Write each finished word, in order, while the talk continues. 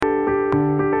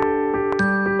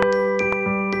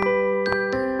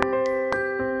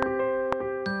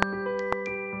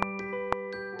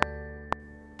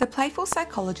The Playful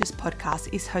Psychologist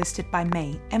podcast is hosted by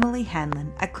me, Emily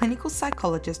Hanlon, a clinical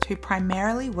psychologist who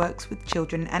primarily works with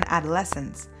children and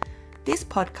adolescents. This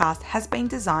podcast has been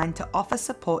designed to offer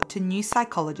support to new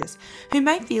psychologists who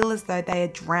may feel as though they are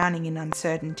drowning in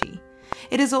uncertainty.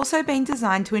 It has also been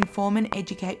designed to inform and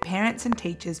educate parents and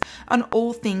teachers on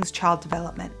all things child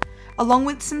development. Along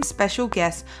with some special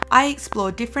guests, I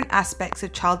explore different aspects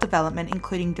of child development,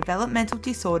 including developmental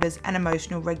disorders and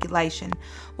emotional regulation,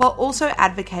 while also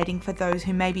advocating for those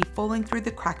who may be falling through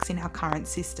the cracks in our current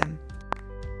system.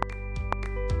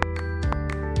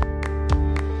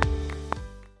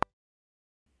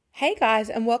 Hey guys,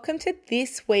 and welcome to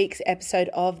this week's episode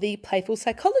of the Playful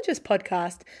Psychologist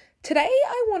Podcast. Today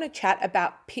I want to chat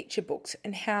about picture books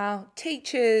and how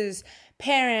teachers,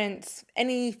 parents,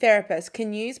 any therapist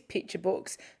can use picture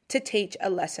books to teach a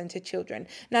lesson to children.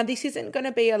 Now, this isn't going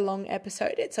to be a long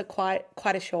episode. It's quite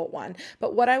a short one.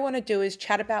 But what I want to do is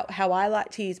chat about how I like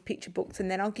to use picture books, and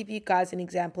then I'll give you guys an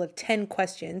example of 10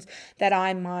 questions that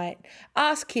I might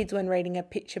ask kids when reading a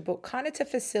picture book, kind of to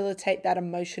facilitate that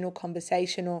emotional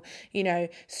conversation or,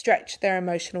 stretch their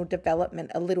emotional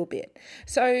development a little bit.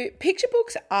 So picture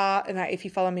books are, and if you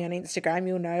follow me on Instagram,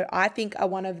 you'll know, I think are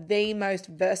one of the most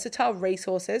versatile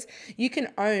resources you can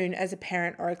own as a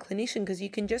parent or a clinician, because you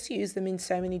can just use them in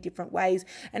so many different ways.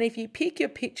 And if you pick your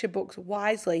picture books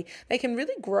wisely, they can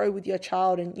really grow with your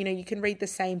child. And, you can read the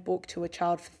same book to a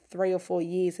child for 3 or 4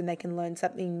 years and they can learn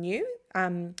something new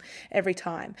every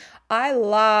time. I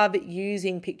love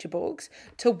using picture books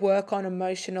to work on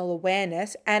emotional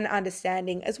awareness and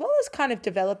understanding, as well as kind of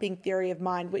developing theory of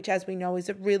mind, which, as we know, is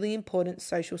a really important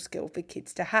social skill for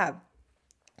kids to have.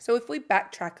 So if we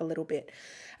backtrack a little bit,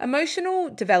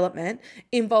 emotional development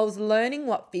involves learning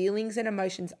what feelings and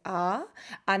emotions are,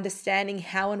 understanding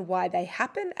how and why they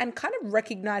happen, and kind of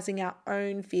recognizing our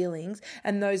own feelings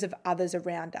and those of others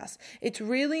around us. It's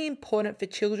really important for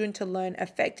children to learn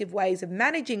effective ways of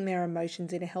managing their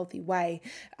emotions in a healthy way,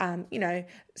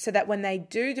 so that when they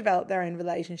do develop their own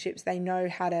relationships, they know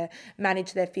how to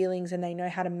manage their feelings and they know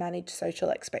how to manage social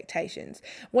expectations.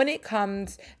 When it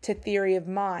comes to theory of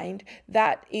mind,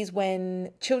 that is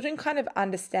when children kind of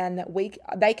understand that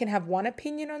they can have one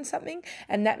opinion on something,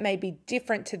 and that may be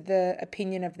different to the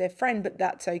opinion of their friend, but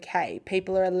that's okay.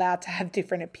 People are allowed to have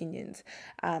different opinions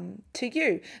to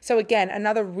you. So again,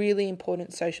 another really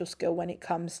important social skill when it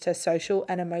comes to social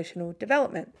and emotional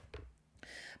development.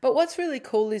 But what's really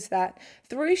cool is that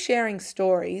through sharing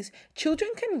stories, children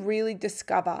can really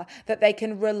discover that they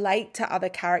can relate to other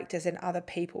characters and other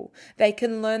people. They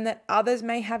can learn that others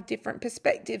may have different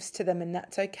perspectives to them, and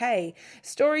that's okay.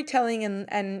 Storytelling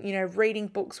and reading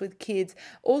books with kids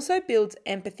also builds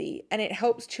empathy, and it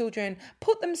helps children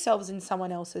put themselves in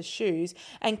someone else's shoes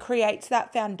and creates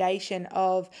that foundation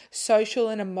of social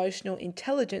and emotional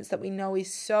intelligence that we know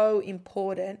is so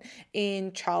important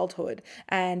in childhood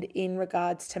and in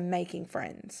regards to making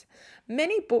friends.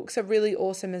 Many books are really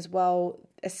awesome as well,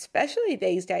 especially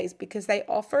these days, because they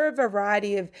offer a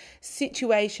variety of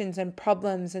situations and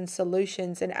problems and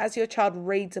solutions. And as your child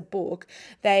reads a book,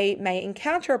 they may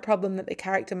encounter a problem that the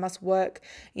character must work,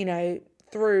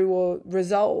 through or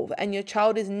resolve, and your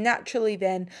child is naturally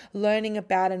then learning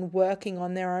about and working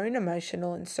on their own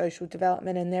emotional and social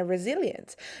development and their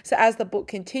resilience. So as the book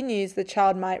continues, the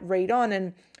child might read on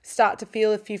and start to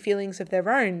feel a few feelings of their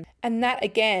own, and that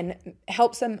again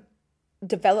helps them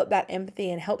develop that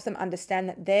empathy and helps them understand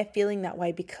that they're feeling that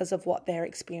way because of what they're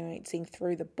experiencing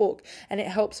through the book. And it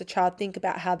helps a child think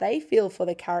about how they feel for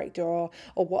the character or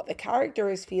what the character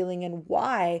is feeling and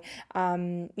why,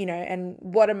 and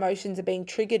what emotions are being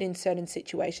triggered in certain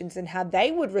situations and how they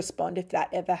would respond if that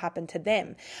ever happened to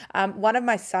them. One of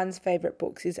my son's favorite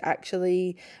books is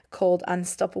actually called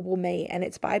Unstoppable Me, and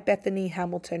it's by Bethany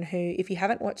Hamilton, who, if you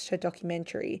haven't watched her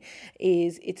documentary,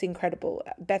 it's incredible.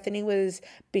 Bethany was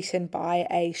bitten by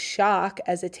a shark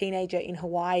as a teenager in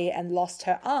Hawaii and lost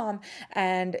her arm,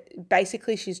 and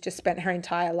basically she's just spent her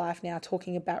entire life now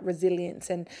talking about resilience,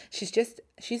 and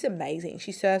she's amazing.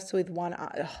 She surfs with one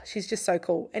arm. She's just so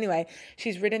cool. Anyway,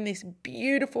 she's written this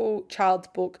beautiful child's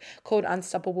book called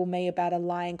Unstoppable Me about a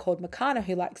lion called Makana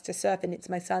who likes to surf, and it's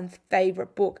my son's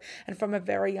favorite book. And from a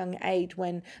very young age,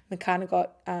 when Makana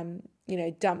got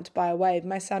dumped by a wave,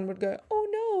 my son would go, "Oh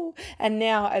no." And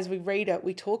now as we read it,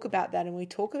 we talk about that and we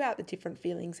talk about the different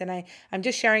feelings. And I'm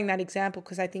just sharing that example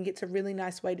because I think it's a really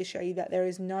nice way to show you that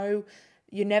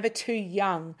you're never too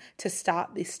young to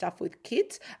start this stuff with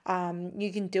kids.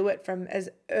 You can do it from as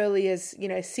early as,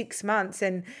 6 months.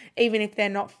 And even if they're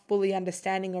not fully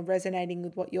understanding or resonating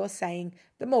with what you're saying,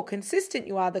 the more consistent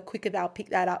you are, the quicker they'll pick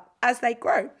that up as they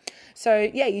grow. So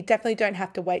yeah, you definitely don't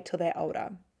have to wait till they're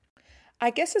older. I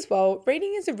guess as well,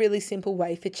 reading is a really simple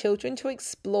way for children to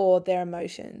explore their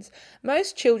emotions.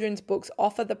 Most children's books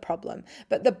offer the problem,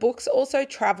 but the books also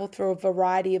travel through a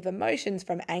variety of emotions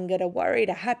from anger to worry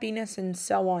to happiness and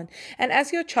so on. And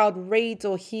as your child reads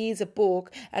or hears a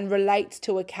book and relates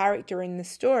to a character in the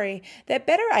story, they're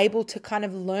better able to kind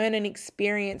of learn and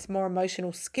experience more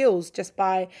emotional skills just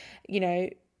by,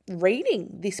 reading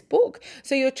this book.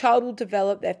 So your child will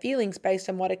develop their feelings based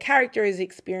on what a character is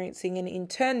experiencing, and in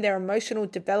turn their emotional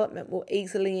development will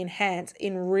easily enhance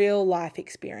in real life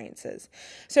experiences.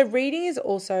 So reading is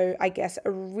also, I guess,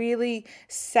 a really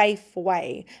safe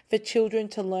way for children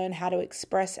to learn how to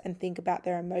express and think about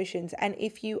their emotions. And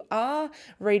if you are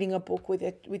reading a book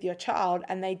with your child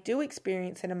and they do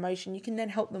experience an emotion, you can then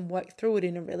help them work through it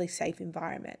in a really safe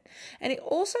environment. And it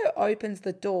also opens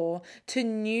the door to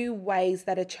new ways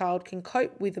that a child can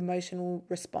cope with emotional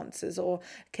responses or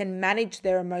can manage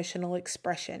their emotional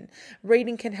expression.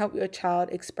 Reading can help your child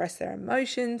express their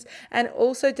emotions and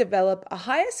also develop a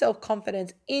higher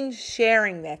self-confidence in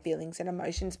sharing their feelings and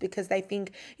emotions, because they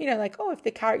think, if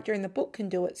the character in the book can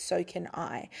do it, so can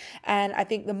I. And I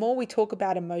think the more we talk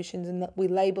about emotions and that we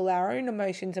label our own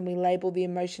emotions and we label the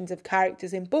emotions of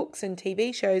characters in books and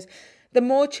TV shows, the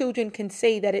more children can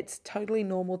see that it's totally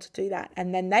normal to do that,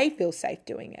 and then they feel safe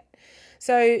doing it.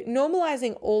 So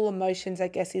normalizing all emotions, I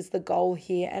guess, is the goal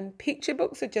here. And picture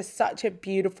books are just such a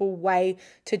beautiful way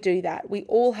to do that. We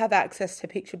all have access to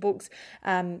picture books.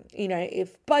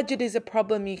 If budget is a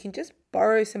problem, you can just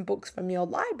borrow some books from your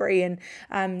library,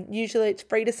 and usually it's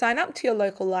free to sign up to your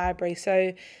local library.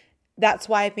 So that's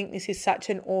why I think this is such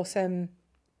an awesome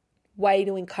way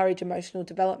to encourage emotional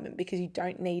development, because you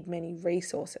don't need many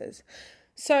resources.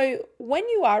 So when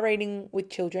you are reading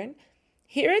with children,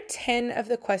 here are 10 of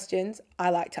the questions I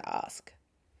like to ask.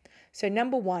 So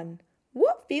number 1,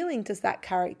 what feeling does that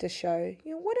character show?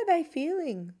 What are they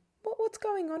feeling? What's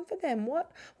going on for them?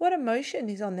 What emotion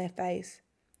is on their face?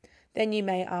 Then you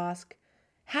may ask,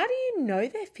 how do you know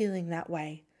they're feeling that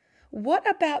way? What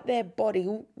about their body?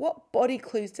 What body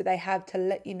clues do they have to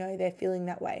let you know they're feeling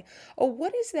that way? Or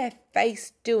what is their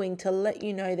face doing to let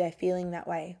you know they're feeling that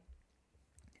way?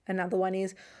 Another one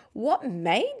is, what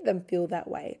made them feel that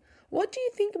way? What do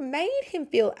you think made him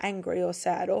feel angry or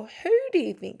sad? Or who do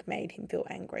you think made him feel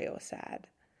angry or sad?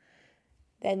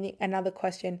 Then another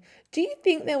question, do you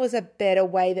think there was a better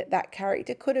way that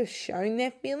character could have shown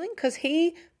their feeling? Because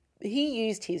he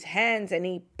used his hands and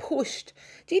he pushed.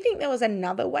 Do you think there was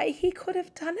another way he could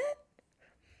have done it?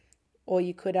 Or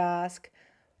you could ask,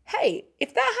 hey,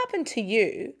 if that happened to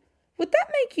you, would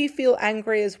that make you feel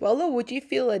angry as well? Or would you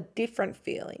feel a different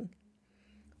feeling?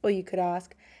 Or you could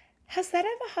ask, has that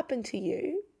ever happened to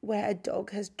you, where a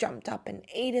dog has jumped up and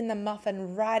eaten the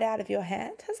muffin right out of your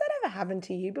hand? Has that ever happened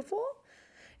to you before?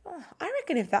 Oh, I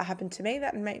reckon if that happened to me,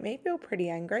 that would make me feel pretty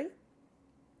angry.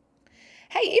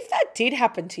 Hey, if that did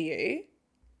happen to you,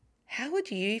 how would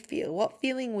you feel? What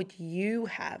feeling would you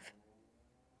have?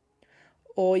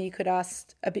 Or you could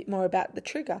ask a bit more about the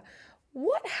trigger.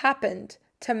 What happened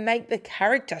to make the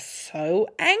character so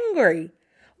angry?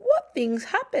 What things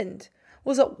happened?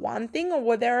 Was it one thing, or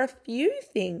were there a few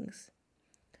things?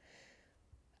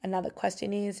 Another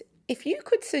question is, if you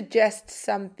could suggest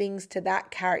some things to that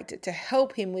character to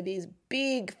help him with his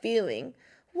big feeling,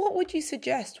 what would you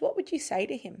suggest? What would you say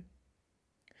to him?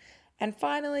 And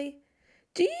finally,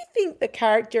 do you think the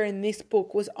character in this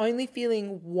book was only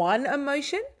feeling one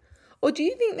emotion? Or do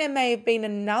you think there may have been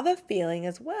another feeling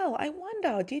as well? I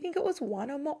wonder, do you think it was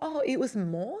one or more? Oh, it was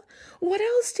more? What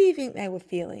else do you think they were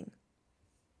feeling?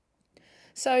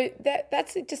 So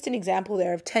that's just an example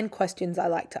there of 10 questions I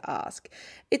like to ask.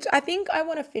 I think I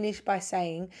want to finish by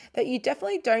saying that you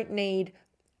definitely don't need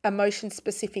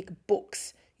emotion-specific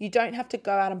books. You don't have to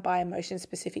go out and buy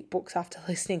emotion-specific books after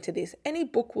listening to this. Any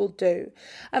book will do.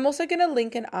 I'm also going to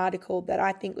link an article that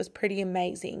I think was pretty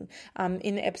amazing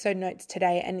in the episode notes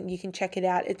today, and you can check it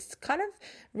out. It's kind of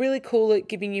really cool at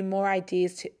giving you more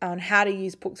ideas on how to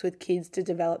use books with kids to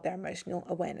develop their emotional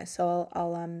awareness. So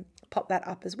I'll pop that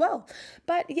up as well.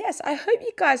 But yes, I hope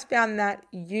you guys found that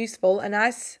useful.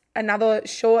 Another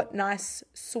short, nice,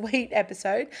 sweet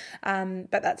episode.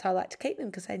 But that's how I like to keep them,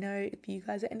 because I know if you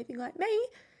guys are anything like me,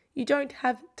 you don't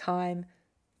have time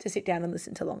to sit down and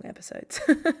listen to long episodes.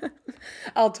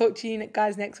 I'll talk to you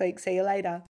guys next week. See you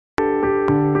later.